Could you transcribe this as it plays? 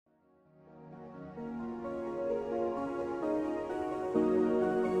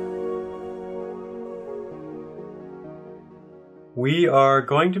We are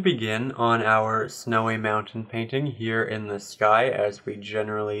going to begin on our snowy mountain painting here in the sky, as we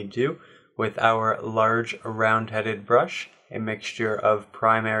generally do, with our large round-headed brush, a mixture of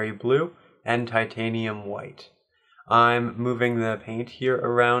primary blue and titanium white. I'm moving the paint here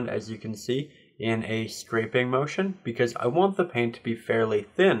around, as you can see, in a scraping motion because I want the paint to be fairly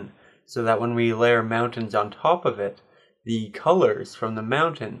thin so that when we layer mountains on top of it, the colors from the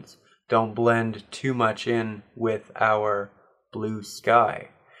mountains don't blend too much in with our blue sky.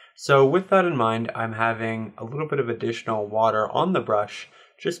 So with that in mind, I'm having a little bit of additional water on the brush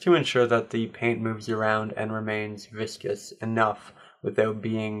just to ensure that the paint moves around and remains viscous enough without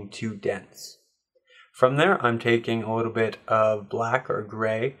being too dense. From there, I'm taking a little bit of black or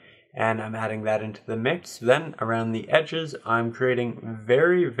gray and I'm adding that into the mix. Then around the edges, I'm creating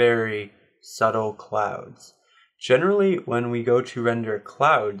very, very subtle clouds. Generally, when we go to render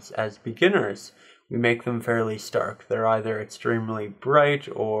clouds as beginners, we make them fairly stark. They're either extremely bright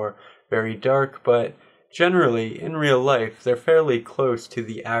or very dark, but generally, in real life, they're fairly close to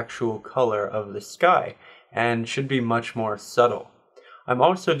the actual color of the sky and should be much more subtle. I'm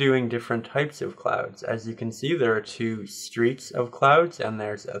also doing different types of clouds. As you can see, there are two streaks of clouds and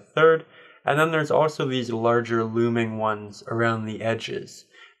there's a third, and then there's also these larger looming ones around the edges.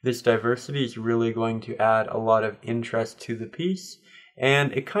 This diversity is really going to add a lot of interest to the piece,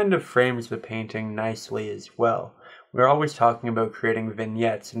 and it kind of frames the painting nicely as well. We're always talking about creating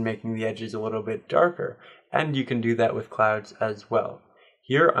vignettes and making the edges a little bit darker, and you can do that with clouds as well.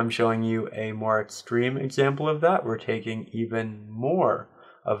 Here I'm showing you a more extreme example of that. We're taking even more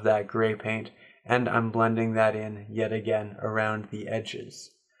of that gray paint and I'm blending that in yet again around the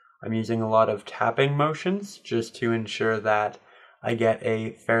edges. I'm using a lot of tapping motions just to ensure that I get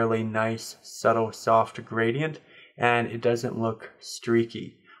a fairly nice, subtle, soft gradient and it doesn't look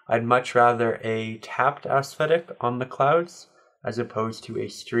streaky. I'd much rather a tapped aesthetic on the clouds as opposed to a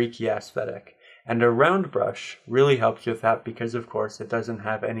streaky aesthetic. And a round brush really helps with that because, of course, it doesn't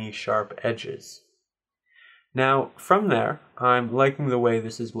have any sharp edges. Now, from there, I'm liking the way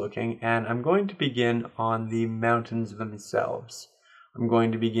this is looking, and I'm going to begin on the mountains themselves. I'm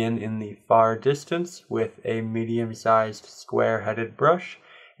going to begin in the far distance with a medium-sized square-headed brush,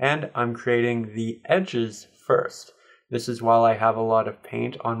 and I'm creating the edges first. This is while I have a lot of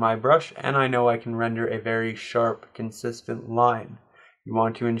paint on my brush, and I know I can render a very sharp, consistent line. You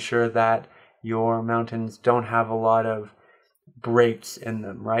want to ensure that your mountains don't have a lot of breaks in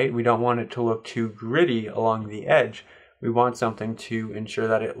them, right? We don't want it to look too gritty along the edge. We want something to ensure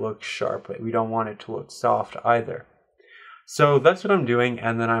that it looks sharp. We don't want it to look soft either. So that's what I'm doing,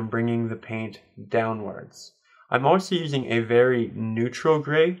 and then I'm bringing the paint downwards. I'm also using a very neutral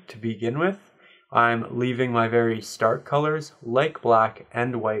gray to begin with. I'm leaving my very stark colors like black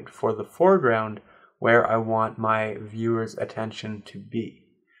and white for the foreground where I want my viewer's attention to be.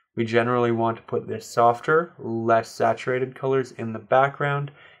 We generally want to put this softer, less saturated colors in the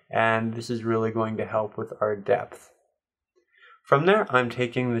background, and this is really going to help with our depth. From there, I'm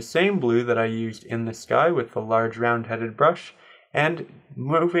taking the same blue that I used in the sky with the large round-headed brush and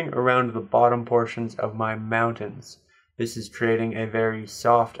moving around the bottom portions of my mountains. This is creating a very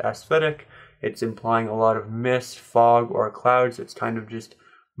soft aesthetic. It's implying a lot of mist, fog, or clouds. It's kind of just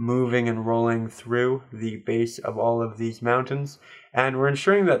moving and rolling through the base of all of these mountains, and we're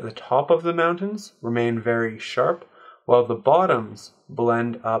ensuring that the top of the mountains remain very sharp while the bottoms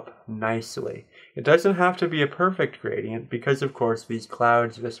blend up nicely. It doesn't have to be a perfect gradient because of course these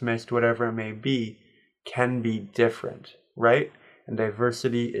clouds, this mist, whatever it may be, can be different, right? And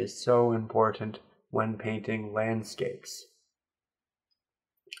diversity is so important when painting landscapes.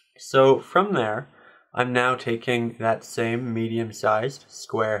 So from there, I'm now taking that same medium-sized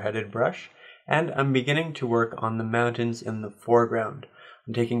square-headed brush and I'm beginning to work on the mountains in the foreground.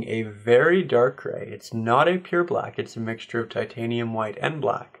 I'm taking a very dark gray. It's not a pure black, it's a mixture of titanium white and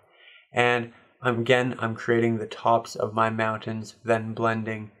black. And I'm creating the tops of my mountains, then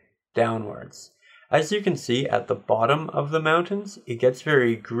blending downwards. As you can see at the bottom of the mountains, it gets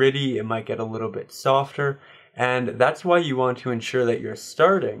very gritty, it might get a little bit softer, and that's why you want to ensure that you're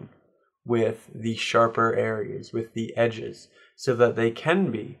starting with the sharper areas, with the edges, so that they can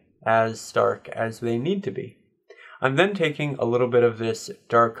be as stark as they need to be. I'm then taking a little bit of this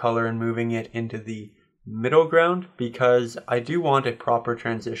dark color and moving it into the middle ground because I do want a proper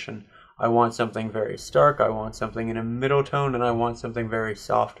transition. I want something very stark, I want something in a middle tone, and I want something very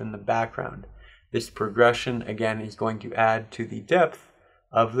soft in the background. This progression, again, is going to add to the depth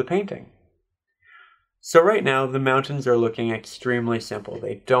of the painting. So right now, the mountains are looking extremely simple.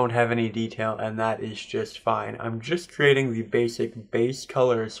 They don't have any detail, and that is just fine. I'm just creating the basic base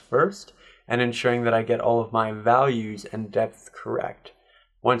colors first, and ensuring that I get all of my values and depth correct.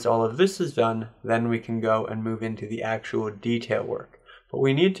 Once all of this is done, then we can go and move into the actual detail work. But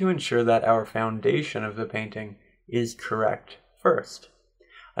we need to ensure that our foundation of the painting is correct first.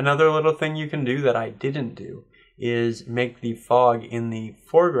 Another little thing you can do that I didn't do is make the fog in the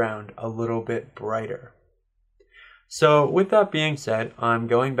foreground a little bit brighter. So with that being said, I'm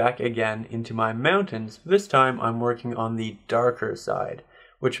going back again into my mountains. This time I'm working on the darker side,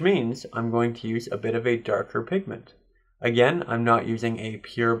 which means I'm going to use a bit of a darker pigment. Again, I'm not using a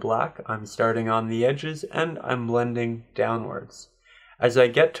pure black. I'm starting on the edges and I'm blending downwards. As I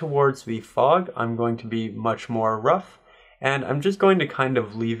get towards the fog, I'm going to be much more rough, and I'm just going to kind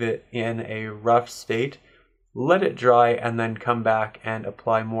of leave it in a rough state, let it dry, and then come back and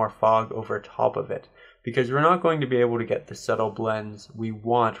apply more fog over top of it, because we're not going to be able to get the subtle blends we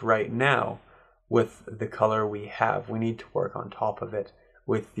want right now with the color we have. We need to work on top of it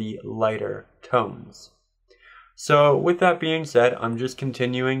with the lighter tones. So with that being said, I'm just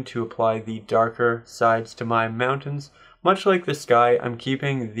continuing to apply the darker sides to my mountains. Much like the sky, I'm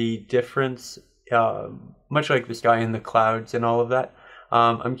keeping the difference, much like the sky and the clouds and all of that,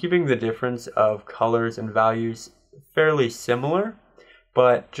 I'm keeping the difference of colors and values fairly similar,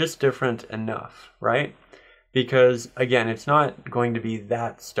 but just different enough, right? Because again, it's not going to be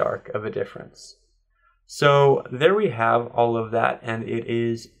that stark of a difference. So there we have all of that, and it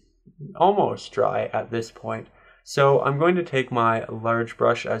is almost dry at this point. So I'm going to take my large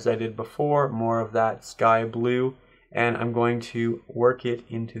brush, as I did before, more of that sky blue, and I'm going to work it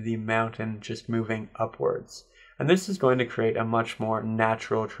into the mountain, just moving upwards. And this is going to create a much more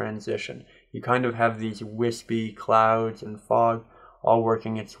natural transition. You kind of have these wispy clouds and fog all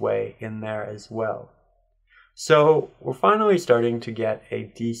working its way in there as well. So we're finally starting to get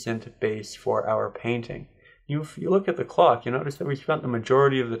a decent base for our painting. If you look at the clock, you notice that we spent the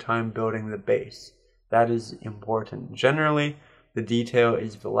majority of the time building the base. That is important. Generally, the detail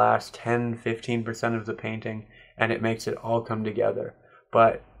is the last 10-15% of the painting, and it makes it all come together.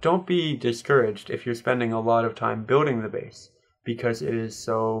 But don't be discouraged if you're spending a lot of time building the base, because it is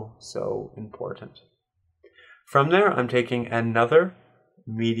so important. From there, I'm taking another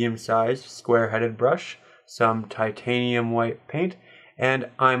medium-sized square-headed brush, some titanium white paint, and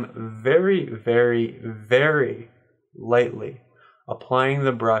I'm very lightly applying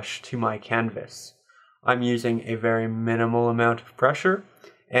the brush to my canvas. I'm using a very minimal amount of pressure,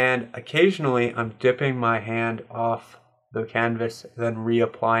 and occasionally I'm dipping my hand off the canvas, then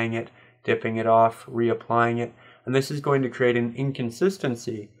reapplying it, dipping it off, reapplying it, and this is going to create an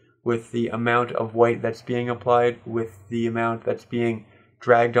inconsistency with the amount of white that's being applied with the amount that's being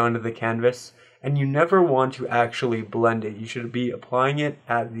dragged onto the canvas, and you never want to actually blend it. You should be applying it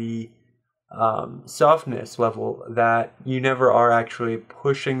at the softness level that you never are actually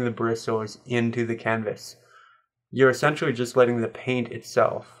pushing the bristles into the canvas. You're essentially just letting the paint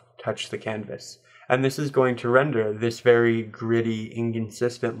itself touch the canvas. And this is going to render this very gritty,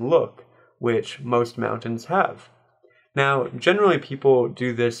 inconsistent look, which most mountains have. Now, generally people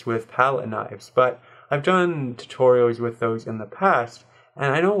do this with palette knives, but I've done tutorials with those in the past,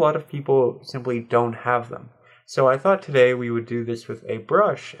 and I know a lot of people simply don't have them. So I thought today we would do this with a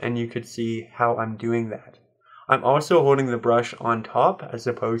brush, and you could see how I'm doing that. I'm also holding the brush on top as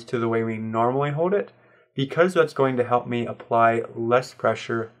opposed to the way we normally hold it, because that's going to help me apply less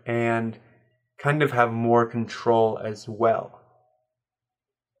pressure and kind of have more control as well.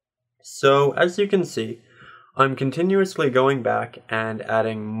 So as you can see, I'm continuously going back and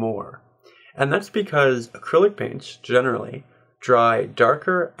adding more. And that's because acrylic paints generally dry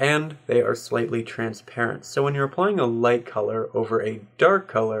darker and they are slightly transparent. So when you're applying a light color over a dark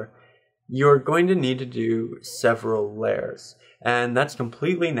color, you're going to need to do several layers. And that's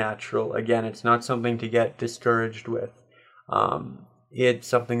completely natural. Again, it's not something to get discouraged with. It's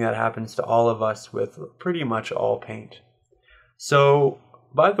something that happens to all of us with pretty much all paint. So,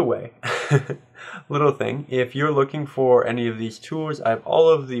 by the way, little thing, if you're looking for any of these tools, I have all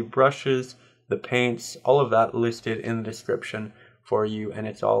of the brushes, the paints, all of that listed in the description for you, and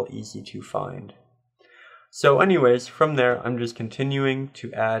it's all easy to find. So anyways, from there, I'm just continuing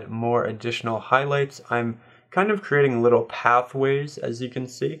to add more additional highlights. I'm kind of creating little pathways, as you can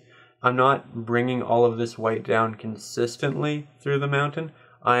see. I'm not bringing all of this white down consistently through the mountain.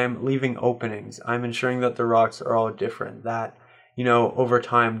 I'm leaving openings. I'm ensuring that the rocks are all different, that, you know, over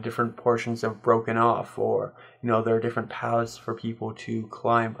time different portions have broken off, or, you know, there are different paths for people to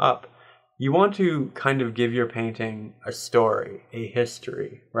climb up. You want to kind of give your painting a story, a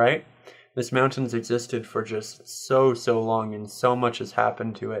history, right? This mountain's existed for just so long, and so much has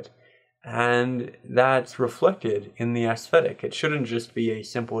happened to it. and that's reflected in the aesthetic. It shouldn't just be a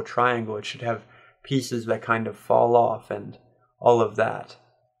simple triangle, it should have pieces that kind of fall off and all of that.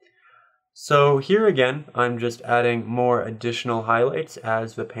 So here again, I'm just adding more additional highlights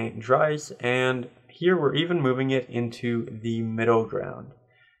as the paint dries, and here we're even moving it into the middle ground.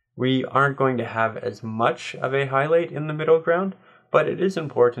 We aren't going to have as much of a highlight in the middle ground, but it is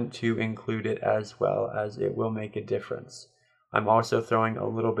important to include it as well, as it will make a difference. I'm also throwing a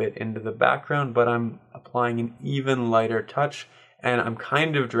little bit into the background, but I'm applying an even lighter touch, and I'm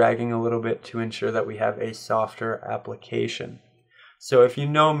kind of dragging a little bit to ensure that we have a softer application. So if you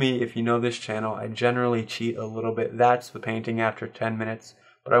know me, if you know this channel, I generally cheat a little bit. That's the painting after 10 minutes,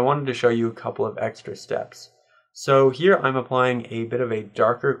 but I wanted to show you a couple of extra steps. So here I'm applying a bit of a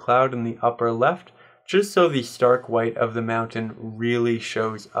darker cloud in the upper left, just so the stark white of the mountain really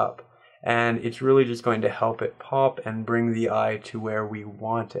shows up. And it's really just going to help it pop and bring the eye to where we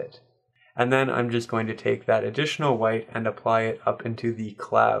want it. And then I'm just going to take that additional white and apply it up into the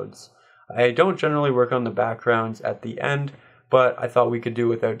clouds. I don't generally work on the backgrounds at the end, but I thought we could do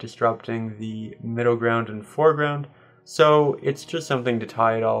without disrupting the middle ground and foreground, so it's just something to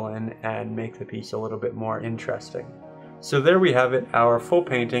tie it all in and make the piece a little bit more interesting. So there we have it, our full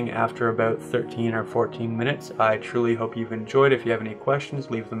painting after about 13 or 14 minutes. I truly hope you've enjoyed. If you have any questions,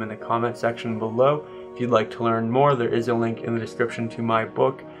 leave them in the comment section below. If you'd like to learn more, there is a link in the description to my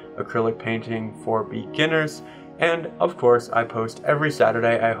book, Acrylic Painting for Beginners. And of course, I post every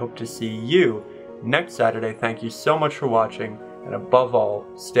Saturday. I hope to see you next Saturday. Thank you so much for watching, and above all,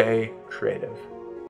 stay creative.